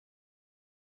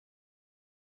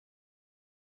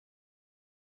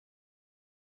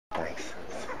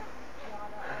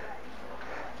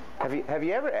Have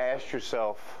you ever asked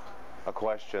yourself a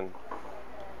question?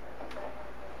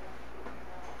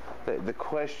 The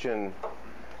question,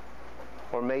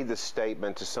 or made the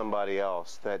statement to somebody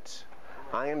else that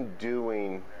I am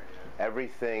doing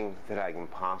everything that I can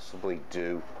possibly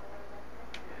do,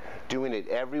 doing it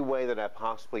every way that I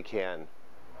possibly can,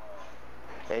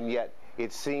 and yet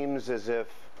it seems as if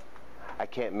I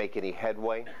can't make any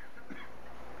headway.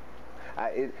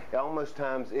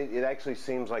 It actually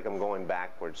seems like I'm going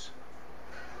backwards.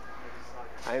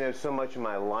 I know so much of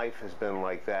my life has been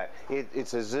like that.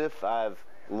 It's as if I've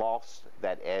lost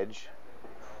that edge.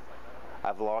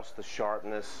 I've lost the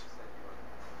sharpness.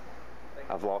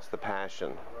 I've lost the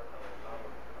passion.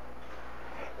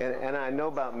 And I know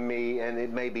about me, and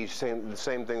it may be the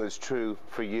same thing that's true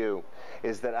for you,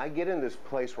 is that I get in this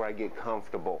place where I get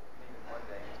comfortable.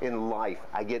 In life,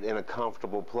 I get in a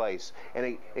comfortable place.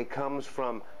 And it comes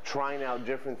from trying out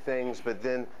different things, but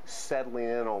then settling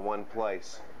in on one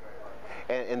place.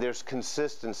 And there's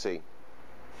consistency.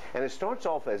 And it starts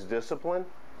off as discipline,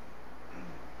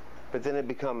 but then it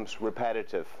becomes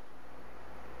repetitive.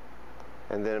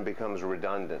 And then it becomes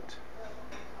redundant.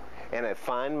 And I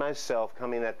find myself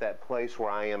coming at that place where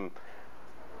I am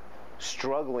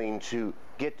struggling to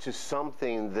get to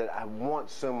something that I want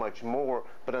so much more,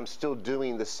 but I'm still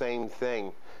doing the same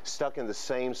thing, stuck in the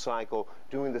same cycle,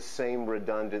 doing the same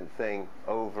redundant thing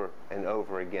over and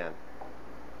over again.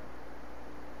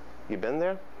 You been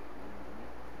there?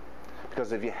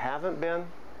 Because if you haven't been,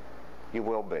 you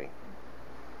will be.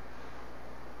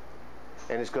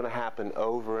 And it's going to happen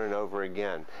over and over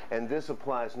again. And this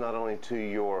applies not only to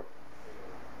your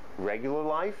regular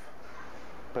life,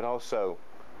 but also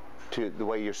to the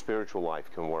way your spiritual life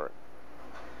can work.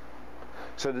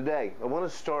 So today, I want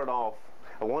to start off,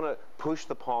 I want to push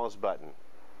the pause button.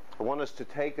 I want us to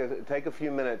take a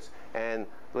few minutes and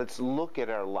let's look at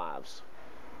our lives.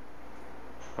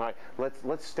 All right,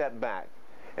 let's step back.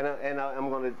 And I'm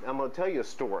going to tell you a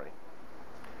story,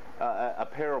 a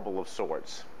parable of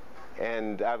sorts.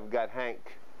 And I've got Hank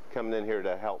coming in here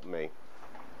to help me.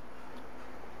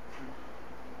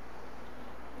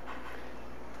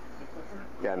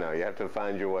 Yeah, no, you have to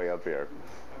find your way up here.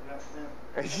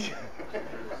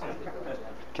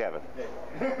 Kevin.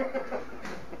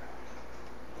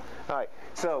 All right,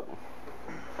 so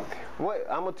I'm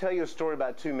going to tell you a story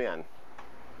about two men.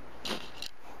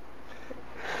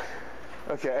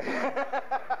 Okay.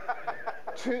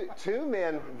 two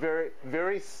men,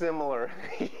 very similar.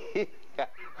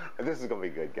 This is going to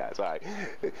be good, guys. All right.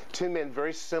 Two men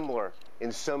very similar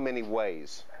in so many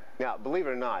ways. Now, believe it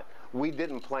or not, we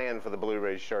didn't plan for the Blue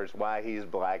Ridge shirts. Why he's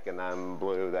black and I'm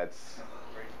blue, that's...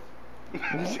 All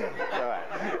right.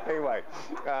 Anyway,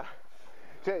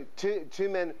 two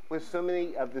men with so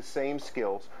many of the same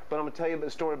skills, but I'm going to tell you a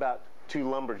story about two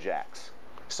lumberjacks.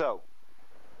 So...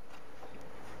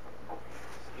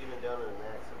 Even down in the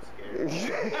next, I'm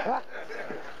scared.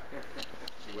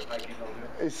 See what hiking will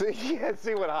do?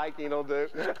 See what hiking will do.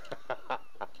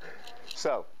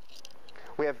 So,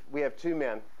 we have two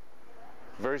men,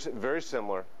 very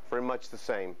similar, very much the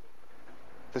same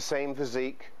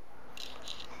physique.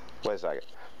 Wait a second.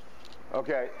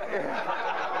 Okay.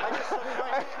 I just said it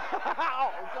right.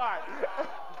 Oh, sorry.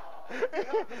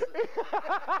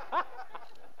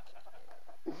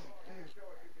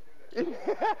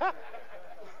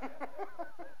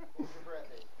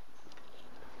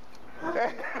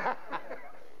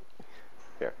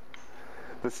 Here.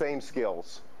 The same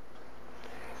skills,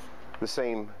 the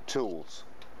same tools.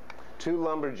 Two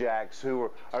lumberjacks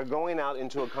who are going out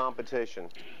into a competition.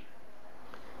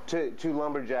 Two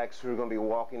lumberjacks who are going to be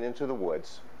walking into the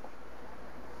woods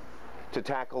to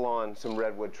tackle on some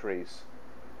redwood trees.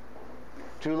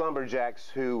 Two lumberjacks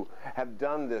who have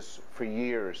done this for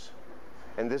years,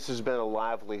 and this has been a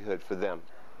livelihood for them.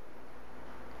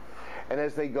 And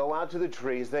as they go out to the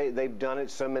trees, they've done it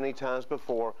so many times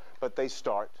before, but they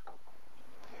start.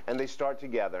 And they start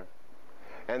together.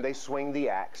 And they swing the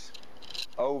axe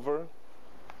over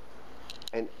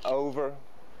and over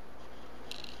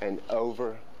and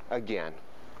over again.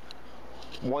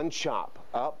 One chop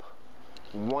up,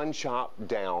 one chop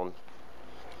down,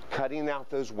 cutting out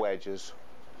those wedges,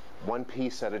 one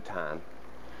piece at a time.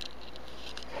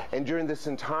 And during this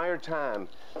entire time,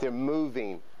 they're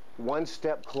moving one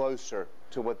step closer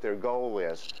to what their goal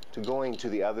is, to going to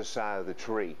the other side of the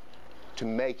tree, to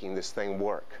making this thing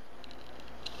work.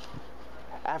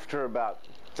 After about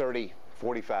 30,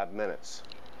 45 minutes,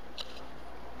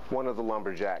 one of the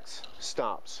lumberjacks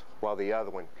stops while the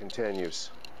other one continues.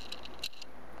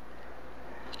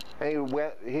 And he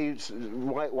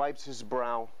wipes his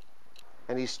brow,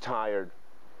 and he's tired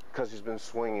because he's been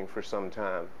swinging for some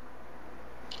time.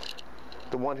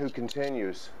 The one who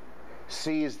continues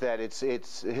sees that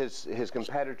his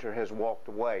competitor has walked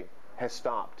away, has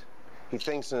stopped. He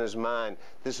thinks in his mind,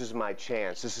 this is my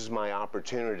chance, this is my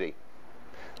opportunity.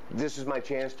 This is my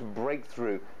chance to break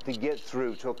through, to get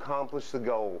through, to accomplish the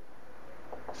goal,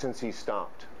 since he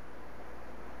stopped.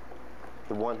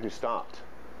 The one who stopped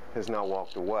has now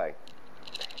walked away.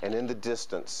 And in the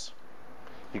distance,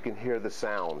 you can hear the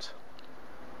sound.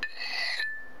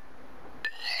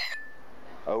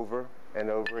 Over and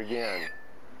over again,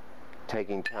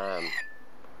 taking time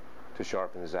to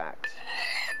sharpen his axe.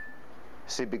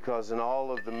 See, because in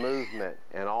all of the movement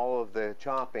and all of the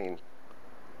chopping,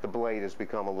 the blade has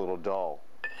become a little dull.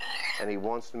 And he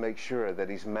wants to make sure that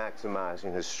he's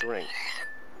maximizing his strength.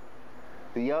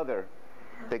 The other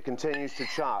that continues to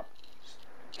chop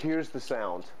hears the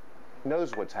sound,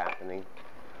 knows what's happening,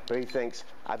 but he thinks,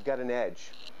 I've got an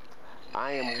edge.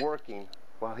 I am working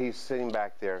while he's sitting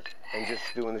back there and just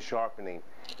doing the sharpening.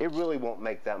 It really won't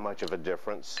make that much of a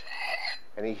difference.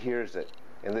 And he hears it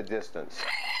in the distance,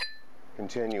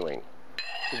 continuing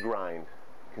to grind,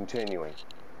 continuing.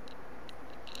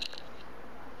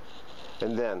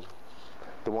 And then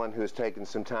the one who has taken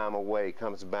some time away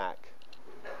comes back,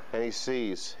 and he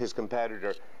sees his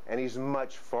competitor, and he's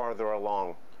much farther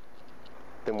along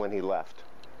than when he left.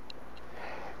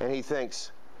 And he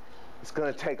thinks, it's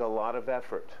going to take a lot of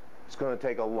effort. It's going to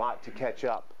take a lot to catch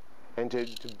up and to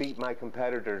beat my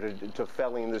competitor to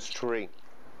felling this tree.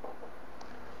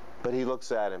 But he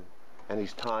looks at him, and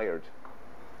he's tired,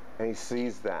 and he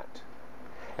sees that.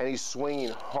 And he's swinging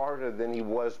harder than he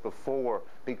was before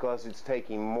because it's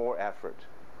taking more effort.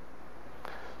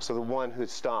 So the one who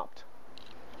stopped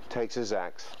takes his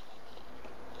axe,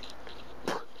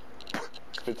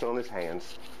 puts on his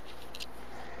hands,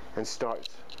 and starts,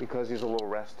 because he's a little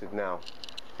rested now,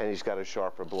 and he's got a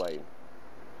sharper blade.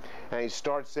 And he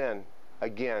starts in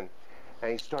again,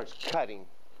 and he starts cutting.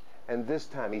 And this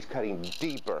time he's cutting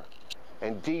deeper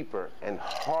and deeper and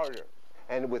harder.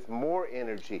 And with more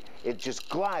energy, it just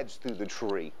glides through the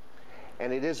tree.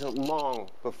 And it isn't long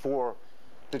before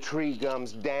the tree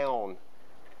comes down.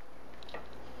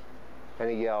 And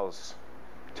he yells,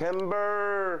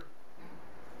 "Timber!"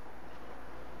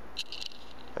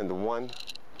 And the one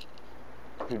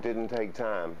who didn't take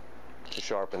time to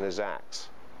sharpen his axe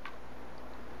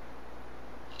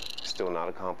still not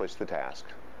accomplished the task,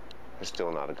 has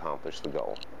still not accomplished the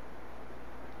goal.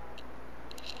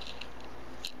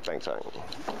 Thanks, honey.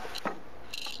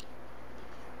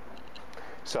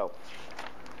 So,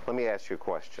 let me ask you a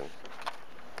question.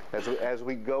 As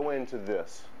we go into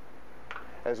this,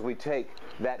 as we take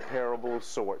that parable of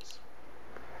sorts,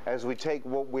 as we take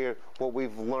what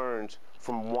we've learned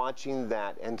from watching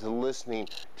that and to listening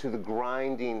to the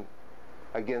grinding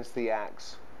against the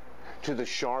axe, to the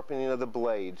sharpening of the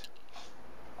blade,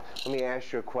 let me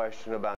ask you a question about